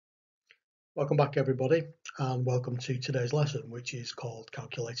Welcome back everybody, and welcome to today's lesson, which is called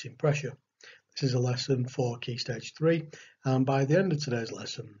Calculating Pressure. This is a lesson for Key Stage 3, and by the end of today's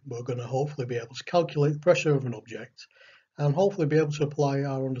lesson we're going to hopefully be able to calculate the pressure of an object and hopefully be able to apply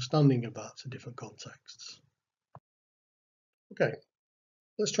our understanding of that to different contexts. Okay,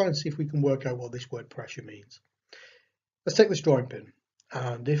 let's try and see if we can work out what this word pressure means. Let's take this drawing pin,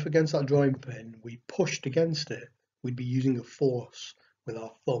 and if against that drawing pin we pushed against it, we'd be using a force with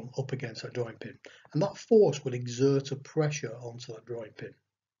our thumb up against that drawing pin, and that force would exert a pressure onto that drawing pin.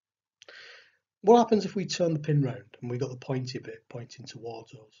 What happens if we turn the pin round and we got the pointy bit pointing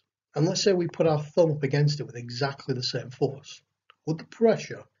towards us? And let's say we put our thumb up against it with exactly the same force. Would the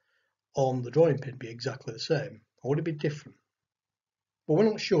pressure on the drawing pin be exactly the same, or would it be different? Well,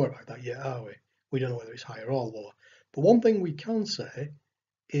 we're not sure about that yet, are we? We don't know whether it's higher or lower. But one thing we can say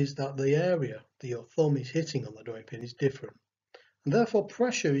is that the area that your thumb is hitting on the drawing pin is different. And therefore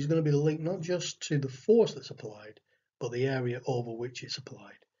pressure is going to be linked not just to the force that's applied, but the area over which it's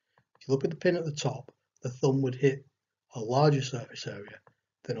applied. If you look at the pin at the top, the thumb would hit a larger surface area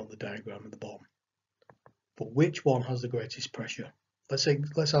than on the diagram at the bottom. But which one has the greatest pressure? Let's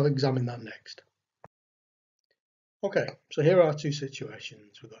examine that next. Okay, so here are two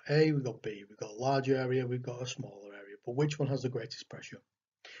situations. We've got A, we've got B. We've got a large area, we've got a smaller area. But which one has the greatest pressure?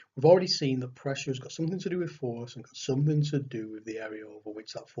 We've already seen that pressure has got something to do with force and got something to do with the area over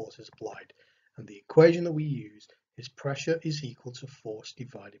which that force is applied. And the equation that we use is pressure is equal to force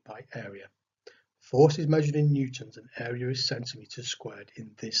divided by area. Force is measured in newtons and area is centimeters squared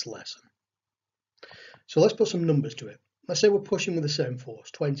in this lesson. So let's put some numbers to it. Let's say we're pushing with the same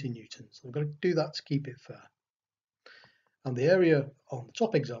force, 20 newtons. We're going to do that to keep it fair. And the area on the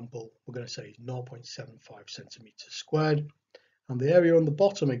top example, we're going to say is 0.75 centimeters squared. And the area on the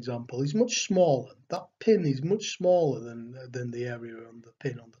bottom example is much smaller. That pin is much smaller than the area on the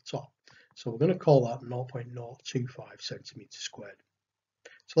pin on the top. So we're going to call that 0.025 centimeters squared.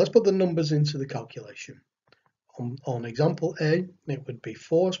 So let's put the numbers into the calculation. On example A, it would be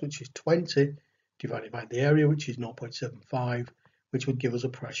force, which is 20, divided by the area, which is 0.75, which would give us a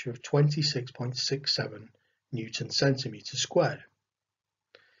pressure of 26.67 Newton centimeters squared.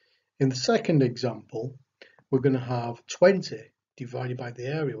 In the second example, we're going to have 20 divided by the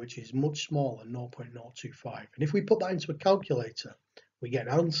area, which is much smaller, 0.025. And if we put that into a calculator, we get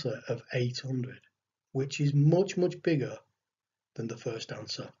an answer of 800, which is much, much bigger than the first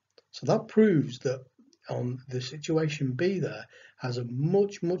answer. So that proves that on the situation B there has a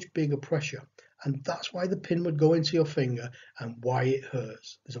much, much bigger pressure. And that's why the pin would go into your finger and why it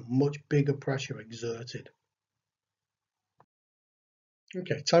hurts. There's a much bigger pressure exerted.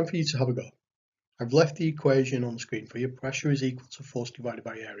 Okay, time for you to have a go. I've left the equation on the screen for you. Pressure is equal to force divided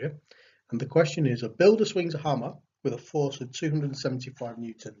by area. And the question is, a builder swings a hammer with a force of 275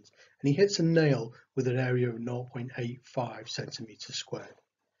 newtons, and he hits a nail with an area of 0.85 centimeters squared.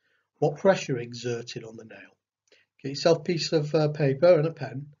 What pressure exerted on the nail? Get yourself a piece of paper and a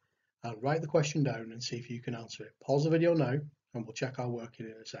pen and write the question down and see if you can answer it. Pause the video now and we'll check our working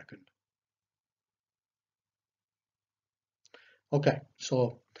in a second. Okay,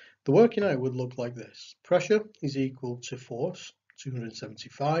 so the working out would look like this. Pressure is equal to force,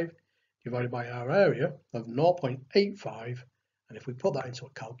 275, divided by our area of 0.85, and if we put that into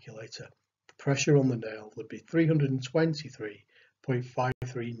a calculator, the pressure on the nail would be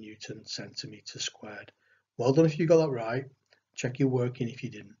 323.53 Newton centimeters squared. Well done if you got that right. Check your working if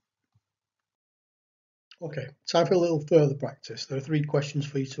you didn't. Okay, time for a little further practice. There are 3 questions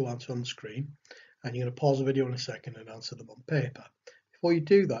for you to answer on the screen, and you're going to pause the video in a second and answer them on paper. Before you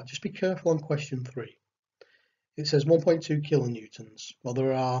do that, just be careful on question 3. It says 1.2 kilonewtons. Well,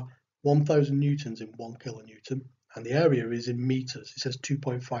 there are 1,000 newtons in 1 kilonewton, and the area is in meters. It says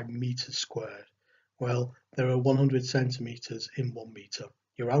 2.5 meters squared. Well, there are 100 centimeters in 1 meter.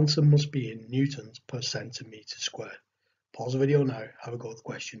 Your answer must be in newtons per centimeter squared. Pause the video now, have a go at the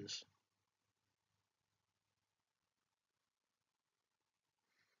questions.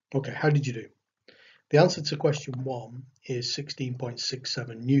 Okay, how did you do? The answer to question 1 is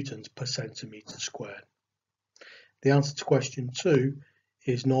 16.67 newtons per centimetre squared. The answer to question 2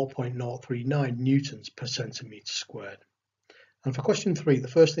 is 0.039 newtons per centimetre squared. And for question 3, the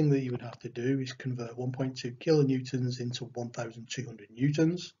first thing that you would have to do is convert 1.2 kilonewtons into 1,200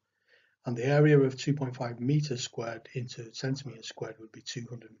 newtons, and the area of 2.5 meters squared into centimetres squared would be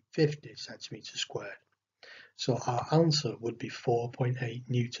 250 centimetres squared. So our answer would be 4.8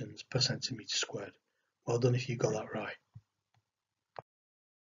 newtons per centimetre squared. Well done if you got that right.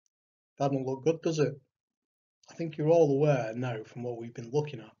 That don't look good, does it? I think you're all aware now from what we've been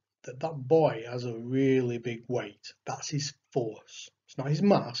looking at that that boy has a really big weight. That's his force. It's not his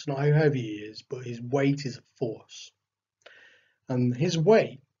mass, not how heavy he is, but his weight is a force. And his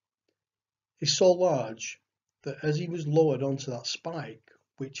weight is so large that as he was lowered onto that spike,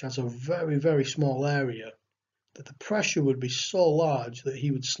 which has a very, very small area, that the pressure would be so large that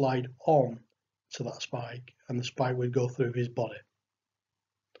he would slide on to that spike and the spike would go through his body.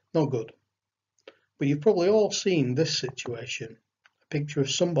 Not good. But you've probably all seen this situation, a picture of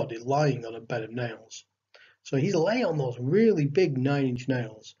somebody lying on a bed of nails. So he's laying on those really big 9-inch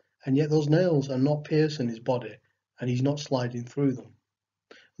nails, and yet those nails are not piercing his body and he's not sliding through them.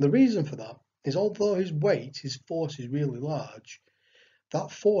 And the reason for that is although his weight, his force is really large,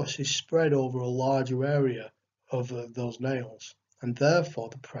 that force is spread over a larger area of those nails, and therefore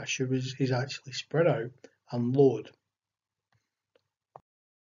the pressure is actually spread out and lowered.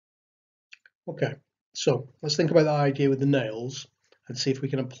 Okay, so let's think about that idea with the nails and see if we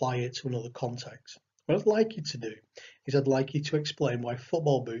can apply it to another context. What I'd like you to do is I'd like you to explain why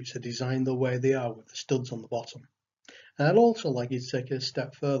football boots are designed the way they are with the studs on the bottom. And I'd also like you to take it a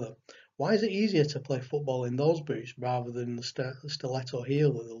step further. Why is it easier to play football in those boots rather than the stiletto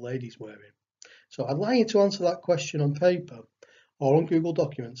heel that the lady's wearing? So I'd like you to answer that question on paper or on Google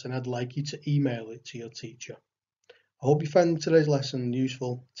Documents, and I'd like you to email it to your teacher. I hope you found today's lesson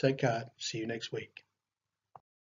useful. Take care. See you next week.